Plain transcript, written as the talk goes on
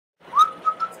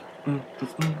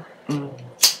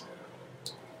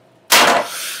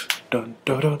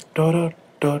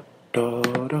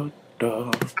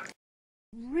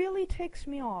Really ticks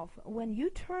me off when you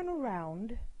turn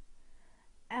around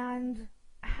and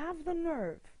have the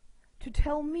nerve to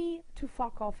tell me to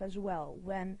fuck off as well,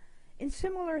 when in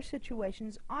similar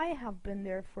situations I have been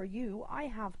there for you, I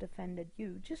have defended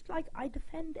you, just like I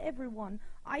defend everyone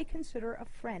I consider a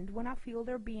friend when I feel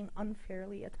they're being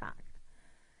unfairly attacked.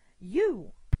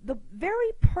 You, the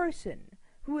very person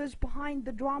who is behind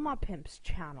the Drama Pimps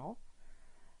channel,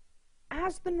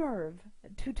 has the nerve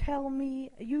to tell me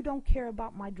you don't care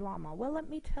about my drama. Well, let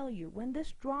me tell you, when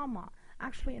this drama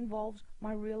actually involves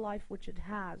my real life, which it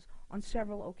has on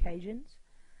several occasions,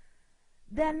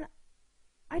 then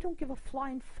I don't give a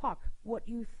flying fuck what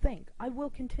you think. I will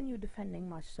continue defending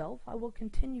myself. I will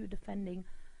continue defending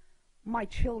my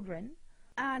children.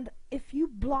 And if you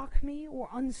block me or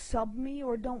unsub me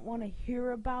or don't want to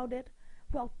hear about it,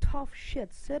 well, tough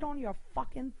shit. Sit on your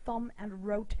fucking thumb and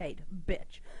rotate,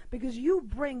 bitch. Because you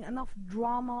bring enough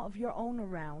drama of your own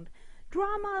around.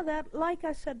 Drama that, like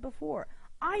I said before,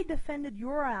 I defended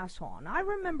your ass on. I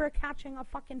remember catching a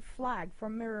fucking flag for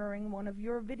mirroring one of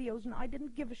your videos, and I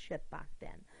didn't give a shit back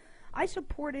then. I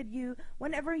supported you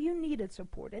whenever you needed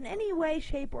support, in any way,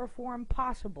 shape, or form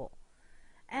possible.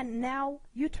 And now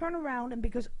you turn around, and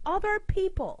because other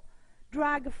people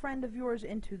drag a friend of yours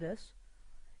into this,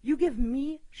 you give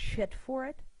me shit for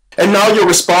it? And now you're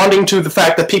responding to the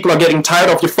fact that people are getting tired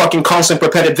of your fucking constant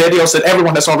repetitive videos that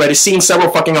everyone has already seen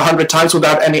several fucking 100 times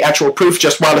without any actual proof,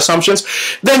 just wild assumptions.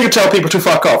 Then you tell people to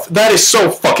fuck off. That is so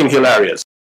fucking hilarious.